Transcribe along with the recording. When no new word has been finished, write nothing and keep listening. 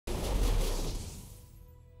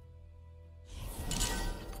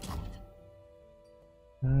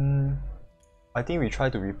I think we try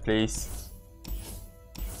to replace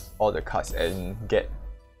all the cards and get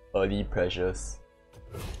early pressures.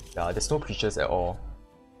 Yeah, there's no creatures at all.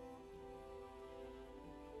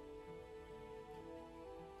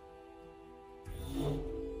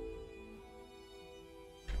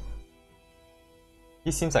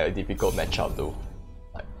 He seems like a difficult matchup though.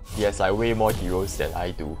 Like, he has like way more heroes than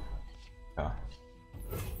I do. Yeah.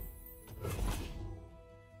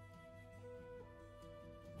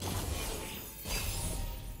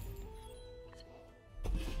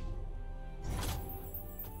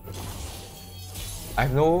 I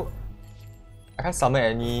can't summon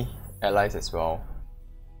any allies as well.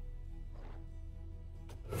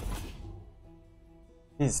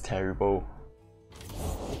 This is terrible.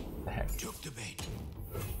 What the heck?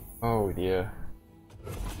 Oh dear.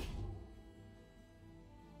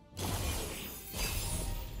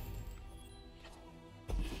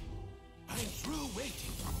 I'm through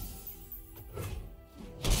waiting.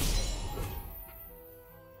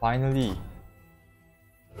 Finally.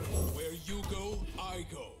 Where you go, I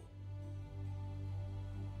go.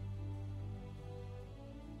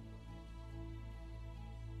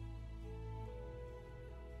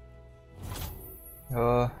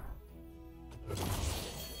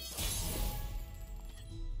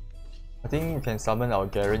 I think we can summon our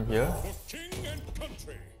Garen here. For king and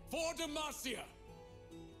country, for Demacia.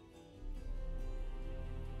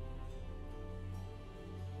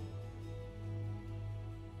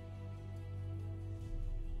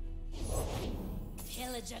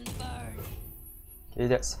 Pillage and burn. Okay,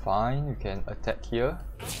 that's fine. We can attack here.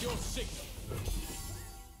 At your signal.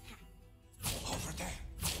 Over there.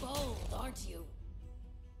 Bold, aren't you?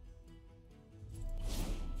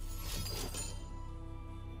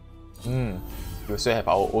 We also have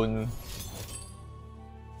our own.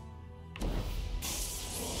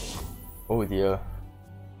 Oh dear.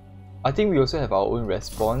 I think we also have our own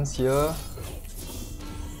response here.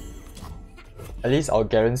 At least our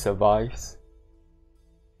Garen survives.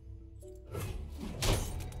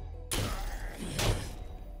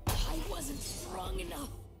 I wasn't strong enough.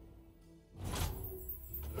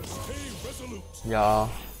 Stay resolute. Yeah,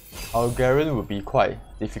 our Garen would be quite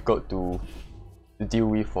difficult to deal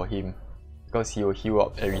with for him because he will heal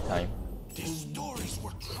up every time. These stories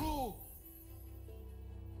were true.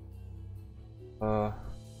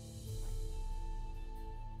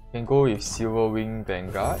 Can go with Silverwing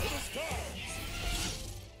Vanguard.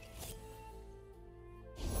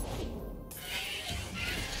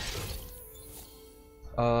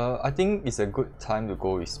 I think it's a good time to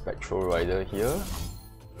go with Spectral Rider here.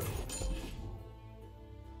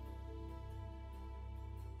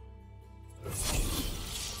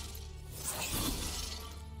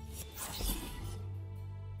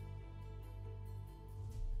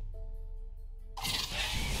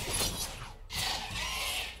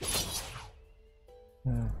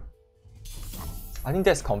 I think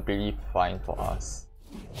that's completely fine for us.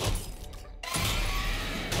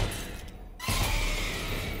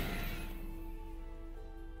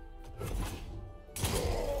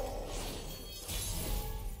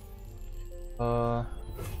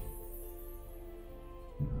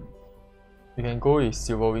 We can go with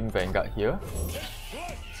Silverwing Vanguard here.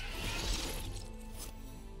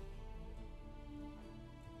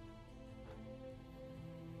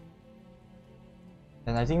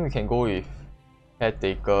 And I think we can go with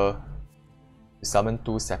Caretaker to summon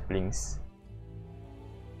 2 saplings.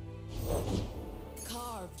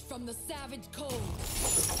 Carved from the savage cold.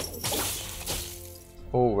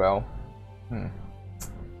 Oh well.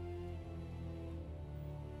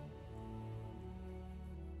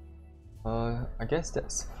 I guess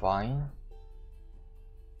that's fine.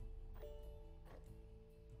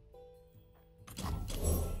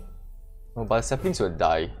 No, but the saplings will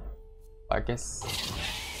die. I guess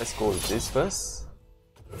let's go with this first.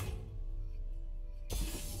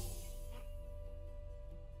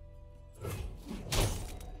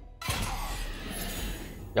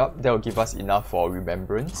 Yup, that will give us enough for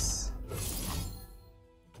remembrance.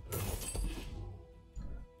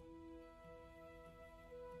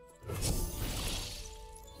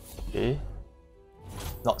 Okay,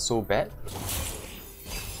 not so bad.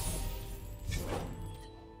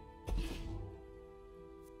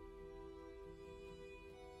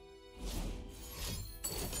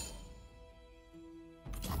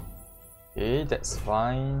 Okay, that's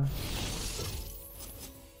fine.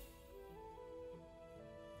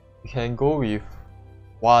 We can go with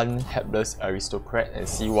one Helpless Aristocrat and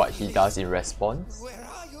see what he does in response. Where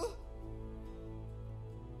are you?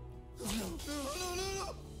 No.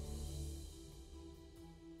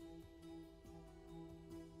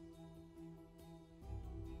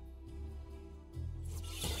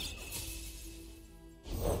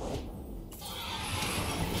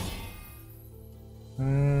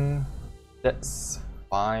 That's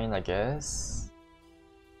fine, I guess.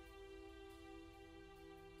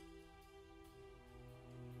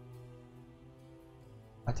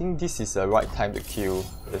 I think this is the right time to kill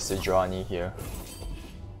the Cithria here.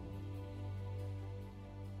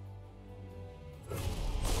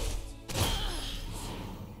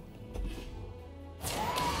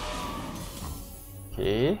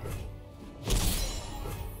 Okay.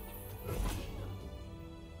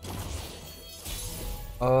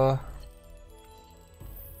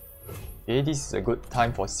 Okay, this is a good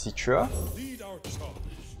time for Cithria. Lead our charge.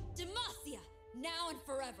 Demacia, now and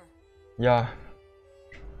forever. Yeah.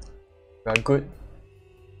 We are good.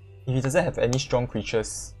 If he doesn't have any strong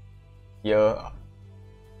creatures here,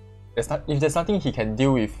 if there's nothing he can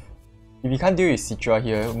deal with, if he can't deal with Cithria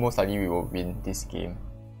here, most likely we will win this game.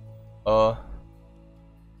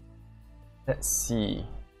 Let's see.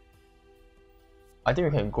 I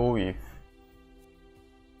think we can go with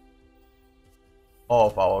all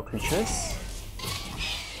of our creatures.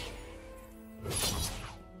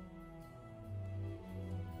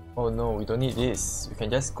 Oh no, we don't need this. We can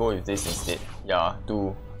just go with this instead. Yeah,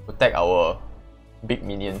 to protect our big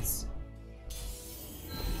minions.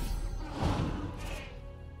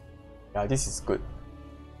 Yeah, this is good.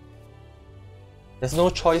 There's no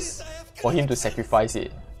choice for him to sacrifice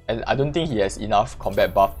it. And I don't think he has enough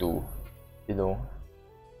combat buff to, you know,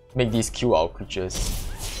 make this kill our creatures.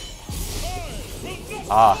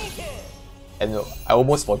 Ah, and I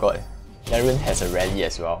almost forgot. Garen has a rally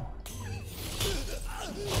as well.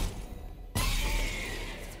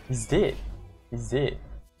 He's dead. He's dead.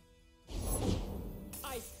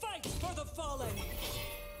 I fight for the fallen.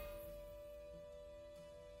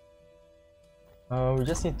 We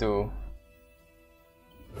just need to.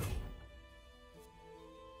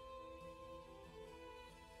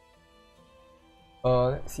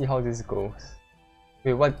 Let's see how this goes.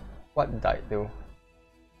 Wait, what died though?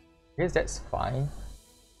 I guess that's fine.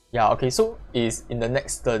 Yeah, okay, so is in the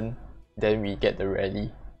next turn, then we get the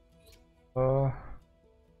rally. I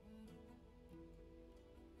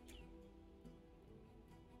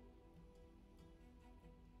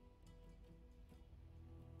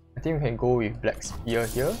think we can go with Black Spear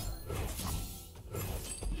here.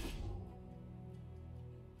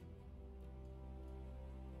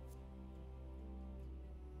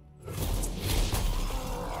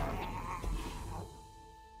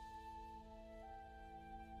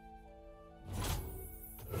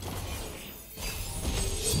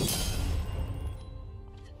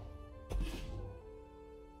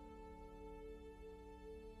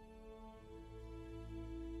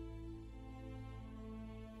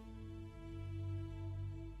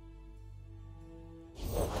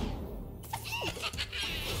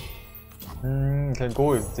 Can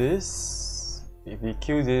go with this. If we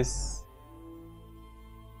kill this,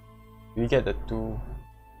 we get the 2.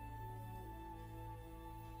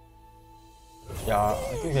 Yeah, I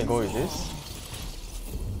think we can go with this.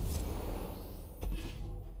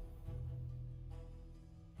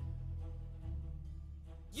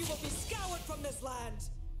 You will be scoured from this land.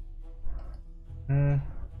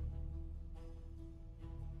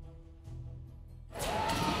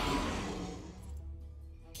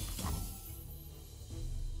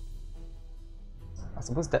 I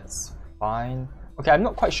suppose that's fine. Okay, I'm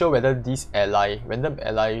not quite sure whether this random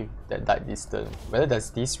ally that died this turn, whether does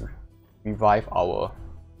this revive our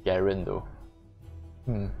Garen though.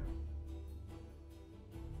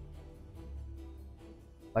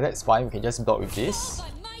 But that's fine, we can just block with this. By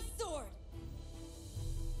my sword.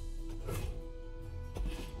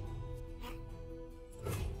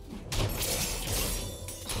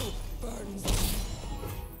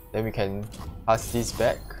 Then we can pass this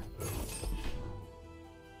back.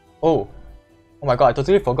 Oh my god, I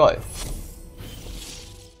totally forgot.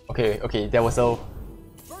 Okay, there's a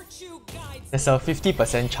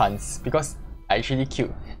 50% chance because I actually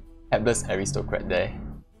killed Hapless Aristocrat there.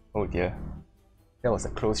 Oh dear. That was a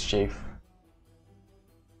close shave.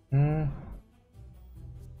 Here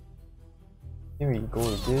we go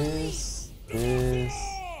with this.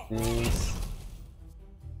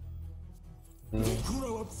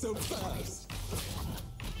 Grow up so fast.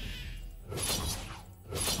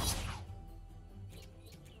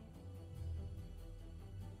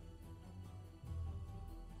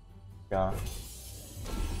 Yeah.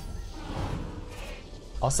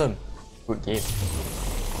 Awesome. Good game.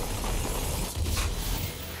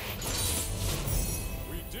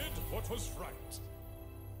 We did what was right.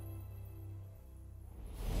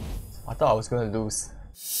 I thought I was gonna lose.